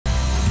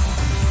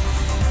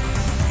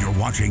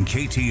watching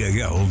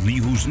KTAL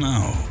News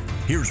Now.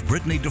 Here's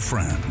Brittany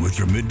DeFran with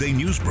your midday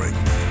news break.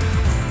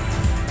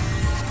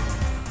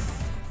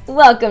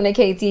 Welcome to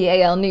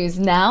KTAL News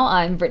Now.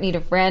 I'm Brittany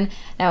DeFran.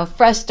 Now, a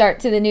fresh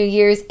start to the New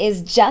Year's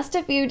is just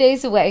a few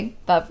days away,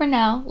 but for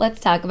now, let's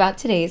talk about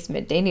today's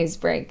midday news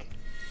break.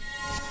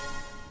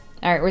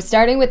 All right, we're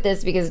starting with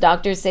this because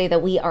doctors say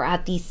that we are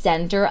at the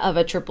center of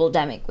a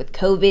tripledemic with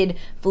COVID,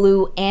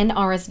 flu, and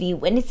RSV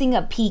witnessing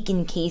a peak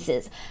in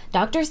cases.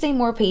 Doctors say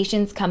more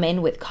patients come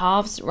in with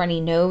coughs, runny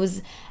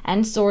nose,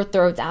 and sore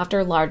throats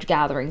after large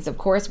gatherings. Of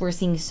course, we're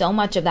seeing so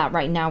much of that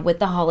right now with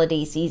the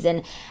holiday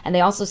season. And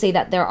they also say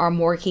that there are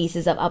more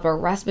cases of upper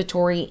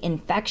respiratory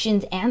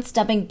infections and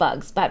stomach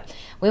bugs. But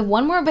we have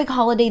one more big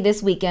holiday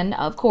this weekend.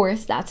 Of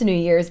course, that's New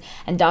Year's.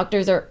 And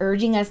doctors are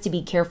urging us to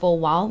be careful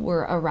while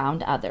we're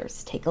around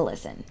others. Take a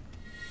listen.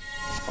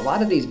 A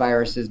lot of these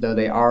viruses, though,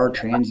 they are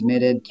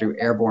transmitted through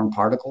airborne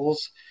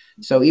particles.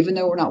 So even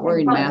though we're not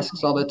wearing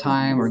masks all the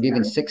time or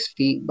giving 6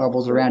 feet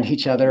bubbles around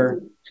each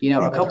other,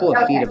 a couple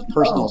of feet of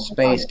personal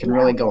space can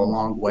really go a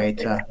long way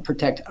to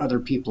protect other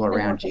people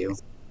around you.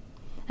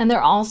 And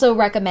they're also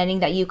recommending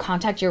that you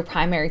contact your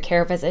primary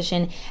care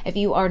physician if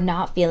you are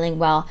not feeling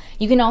well.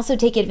 You can also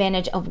take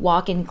advantage of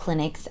walk-in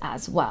clinics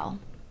as well.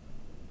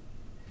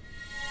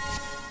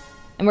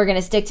 And we're going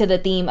to stick to the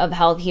theme of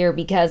health here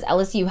because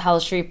LSU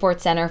Health Shreveport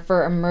Center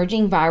for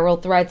Emerging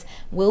Viral Threats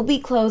will be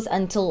closed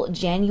until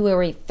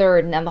January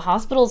 3rd. Now, the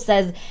hospital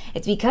says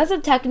it's because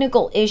of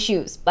technical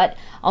issues, but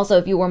also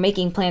if you were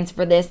making plans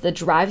for this, the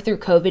drive-through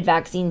COVID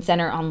vaccine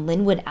center on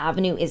Linwood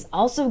Avenue is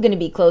also going to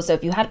be closed. So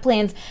if you had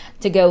plans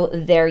to go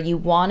there, you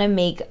want to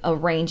make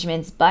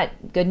arrangements.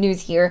 But good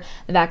news here,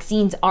 the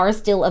vaccines are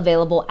still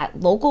available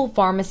at local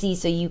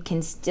pharmacies, so you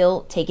can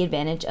still take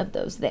advantage of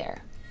those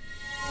there.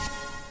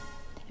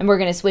 And we're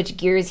going to switch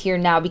gears here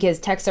now because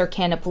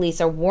Texarkana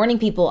police are warning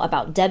people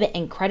about debit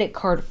and credit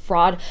card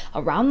fraud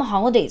around the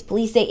holidays.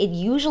 Police say it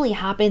usually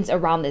happens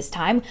around this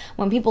time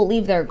when people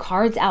leave their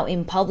cards out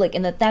in public,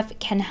 and the theft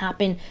can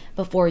happen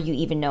before you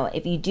even know it.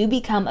 If you do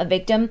become a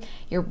victim,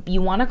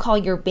 you want to call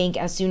your bank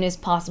as soon as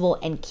possible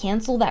and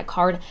cancel that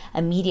card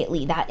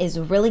immediately. That is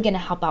really going to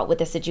help out with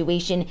the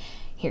situation.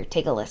 Here,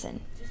 take a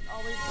listen. Just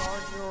always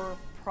guard your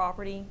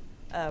property.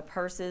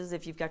 Purses,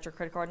 if you've got your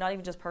credit card, not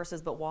even just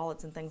purses, but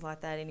wallets and things like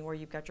that, anywhere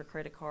you've got your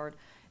credit card.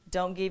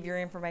 Don't give your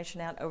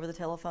information out over the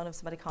telephone if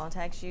somebody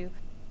contacts you.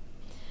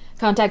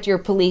 Contact your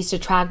police to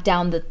track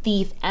down the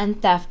thief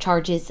and theft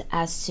charges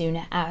as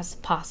soon as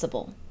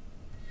possible.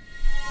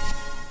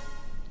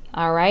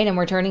 All right, and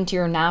we're turning to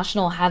your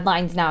national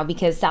headlines now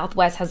because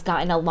Southwest has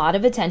gotten a lot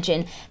of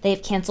attention. They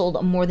have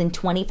canceled more than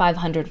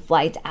 2,500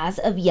 flights as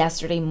of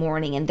yesterday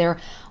morning, and there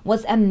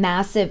was a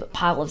massive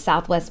pile of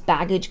Southwest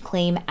baggage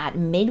claim at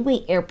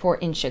Midway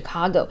Airport in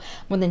Chicago.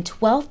 More than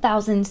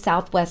 12,000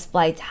 Southwest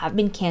flights have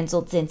been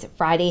canceled since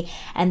Friday,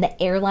 and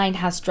the airline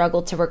has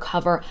struggled to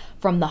recover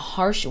from the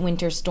harsh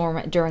winter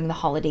storm during the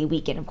holiday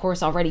weekend. Of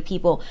course, already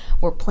people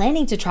were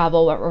planning to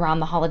travel around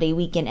the holiday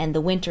weekend, and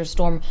the winter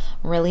storm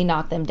really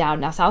knocked them down.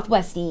 Now,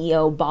 Southwest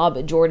CEO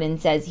Bob Jordan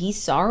says he's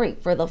sorry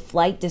for the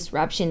flight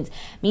disruptions.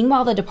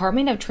 Meanwhile, the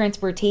Department of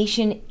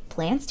Transportation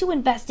plans to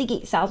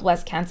investigate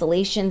Southwest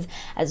cancellations,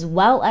 as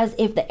well as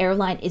if the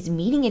airline is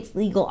meeting its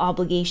legal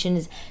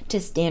obligations to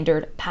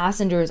standard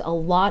passengers. A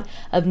lot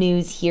of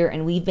news here,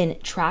 and we've been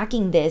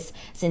tracking this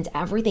since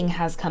everything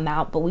has come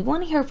out, but we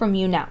want to hear from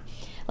you now.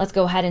 Let's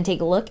go ahead and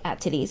take a look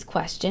at today's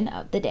question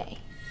of the day.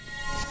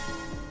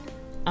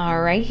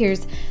 All right,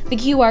 here's the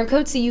QR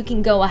code so you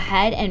can go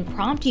ahead and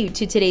prompt you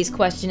to today's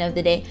question of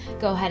the day.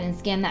 Go ahead and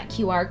scan that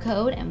QR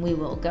code and we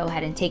will go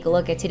ahead and take a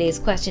look at today's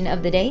question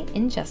of the day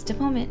in just a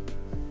moment.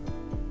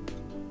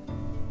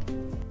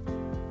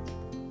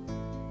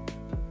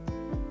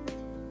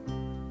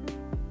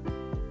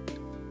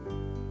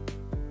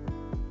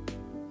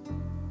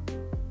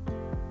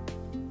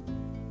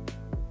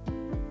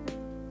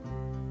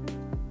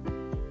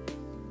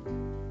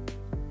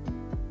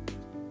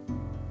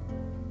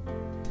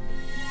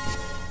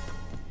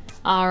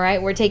 All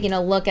right, we're taking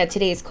a look at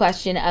today's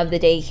question of the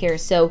day here.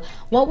 So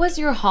what was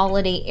your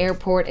holiday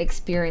airport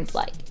experience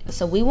like?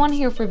 So we want to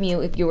hear from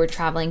you if you were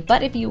traveling,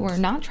 but if you were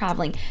not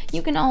traveling,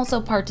 you can also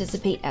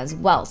participate as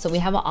well. So we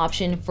have an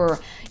option for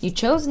you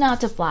chose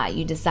not to fly.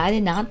 You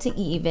decided not to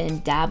even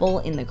dabble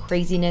in the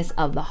craziness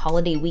of the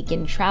holiday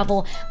weekend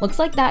travel. Looks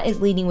like that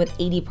is leading with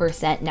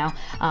 80%. Now,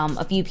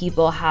 a few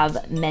people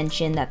have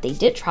mentioned that they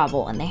did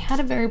travel and they had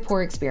a very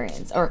poor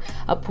experience, or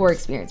a poor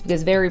experience,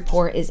 because very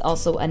poor is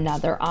also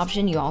another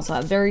option. You also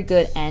have very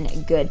good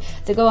and good.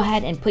 So go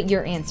ahead and put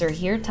your answer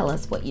here. Tell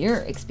us what your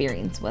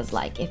experience was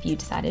like if you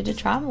decided to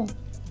travel.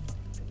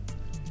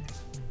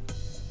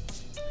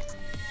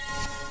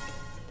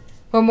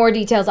 For more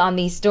details on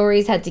these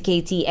stories, head to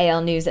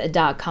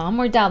KTALnews.com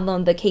or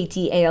download the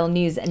KTAL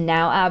News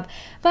Now app.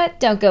 But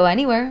don't go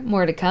anywhere.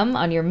 More to come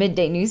on your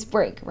midday news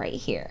break right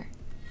here.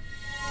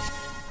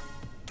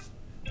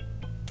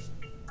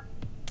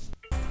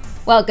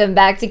 Welcome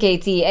back to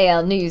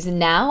KTAL News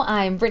Now.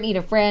 I'm Brittany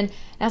DeFran.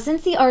 Now,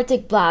 since the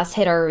Arctic blast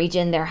hit our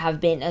region, there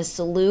have been a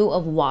slew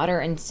of water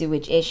and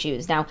sewage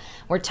issues. Now,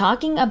 we're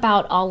talking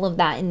about all of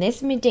that in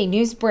this midday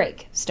news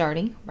break,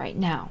 starting right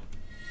now.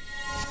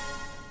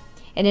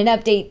 In an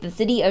update, the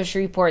city of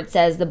Shreveport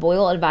says the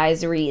boil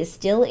advisory is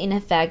still in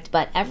effect,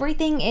 but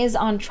everything is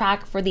on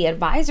track for the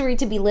advisory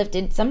to be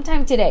lifted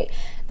sometime today.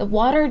 The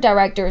water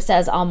director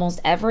says almost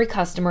every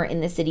customer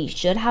in the city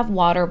should have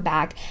water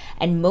back,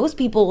 and most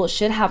people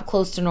should have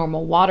close to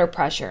normal water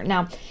pressure.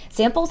 Now,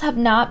 samples have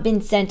not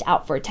been sent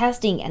out for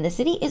testing, and the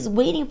city is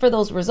waiting for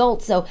those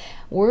results. So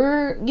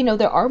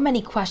there are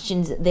many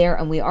questions there,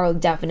 and we are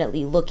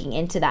definitely looking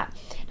into that.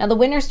 Now, the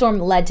winter storm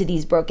led to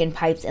these broken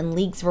pipes and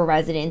leaks for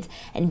residents,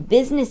 and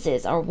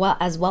businesses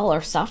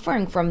are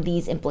suffering from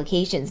these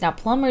implications. Now,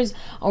 plumbers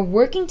are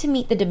working to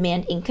meet the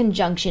demand in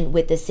conjunction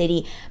with the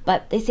city,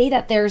 but they say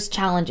that there's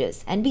challenges.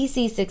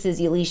 NBC6's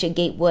Elisha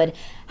Gatewood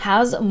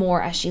has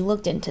more as she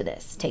looked into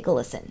this. Take a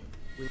listen.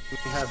 We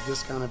have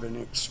this kind of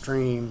an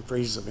extreme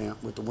freeze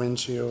event with the wind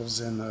chills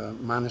and the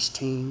minus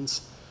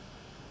teens.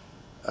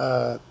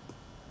 We're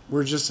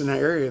just in an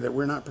area that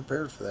we're not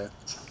prepared for that.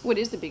 What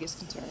is the biggest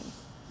concern?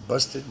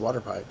 Busted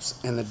water pipes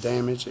and the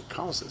damage it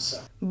causes.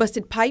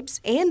 Busted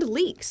pipes and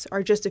leaks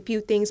are just a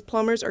few things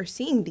plumbers are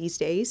seeing these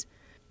days,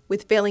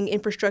 with failing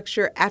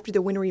infrastructure after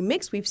the wintry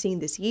mix we've seen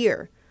this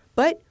year.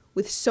 But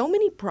with so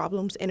many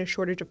problems and a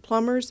shortage of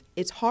plumbers,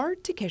 it's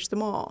hard to catch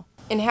them all.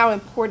 And how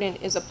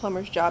important is a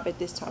plumber's job at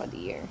this time of the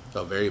year?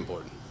 So very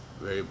important,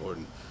 very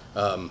important.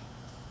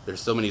 There's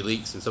so many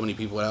leaks and so many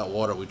people without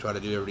water. We try to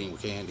do everything we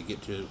can to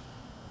get to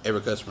every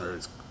customer.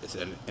 It's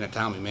in a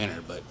timely manner,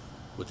 but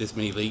with this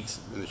many leaks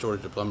and the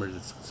shortage of plumbers,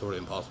 it's sort of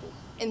impossible.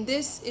 And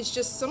this is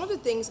just some of the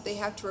things they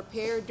have to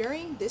repair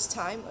during this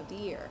time of the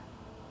year.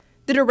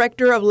 The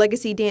director of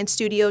Legacy Dance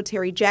Studio,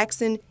 Terry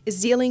Jackson,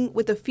 is dealing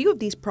with a few of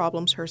these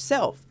problems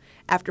herself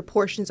after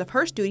portions of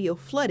her studio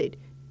flooded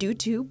due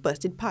to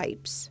busted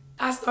pipes.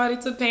 I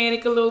started to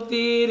panic a little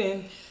bit,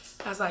 and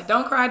I was like,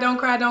 don't cry, don't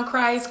cry, don't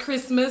cry, it's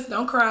Christmas,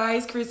 don't cry,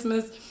 it's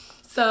Christmas.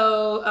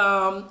 So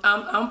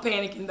I'm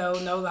panicking though,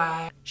 no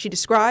lie. She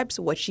describes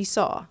what she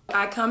saw.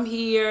 I come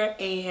here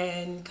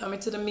and come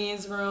into the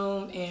men's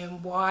room,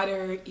 and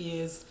water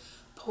is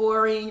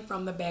pouring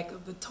from the back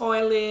of the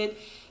toilet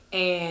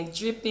and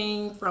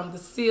dripping from the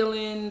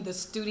ceiling. The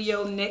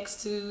studio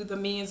next to the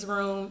men's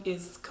room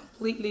is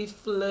completely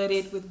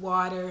flooded with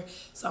water.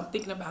 So I'm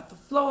thinking about the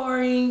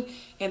flooring,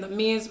 and the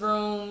men's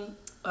room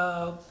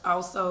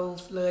also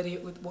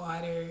flooded with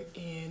water,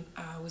 and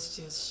I was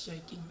just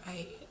shaking my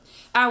head.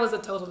 I was a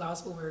total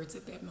loss for words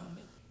at that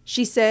moment.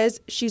 She says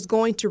she's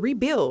going to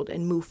rebuild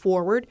and move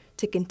forward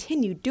to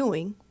continue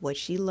doing what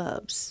she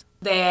loves.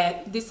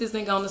 That this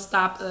isn't going to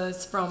stop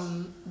us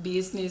from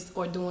business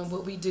or doing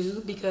what we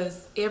do,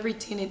 because every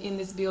tenant in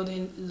this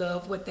building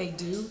love what they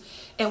do,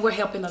 and we're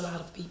helping a lot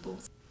of people.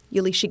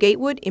 Elisha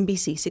Gatewood,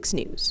 NBC6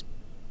 News.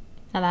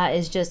 Now, that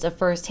is just a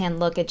first-hand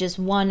look at just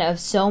one of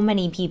so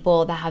many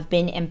people that have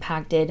been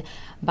impacted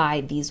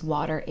by these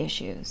water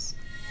issues.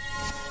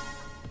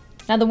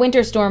 Now, the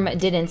winter storm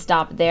didn't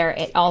stop there.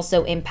 It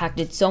also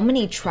impacted so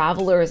many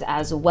travelers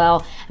as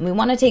well. And we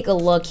want to take a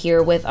look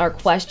here with our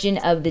question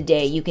of the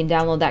day. You can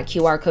download that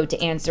QR code to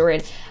answer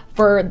it.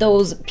 For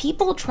those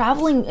people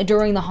traveling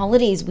during the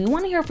holidays, we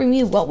want to hear from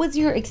you. What was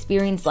your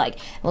experience like?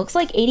 It looks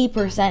like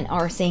 80%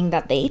 are saying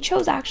that they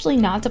chose actually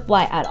not to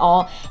fly at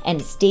all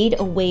and stayed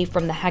away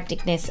from the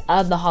hecticness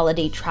of the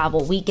holiday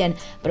travel weekend.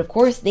 But of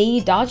course, they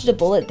dodged a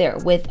bullet there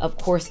with, of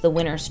course, the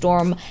winter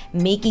storm,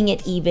 making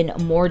it even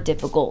more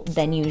difficult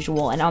than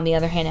usual. And on the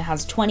other hand, it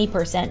has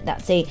 20%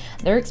 that say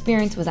their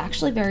experience was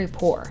actually very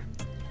poor.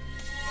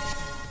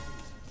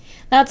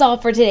 That's all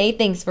for today.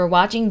 Thanks for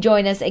watching.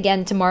 Join us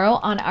again tomorrow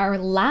on our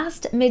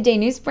last midday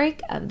news break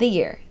of the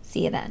year.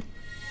 See you then.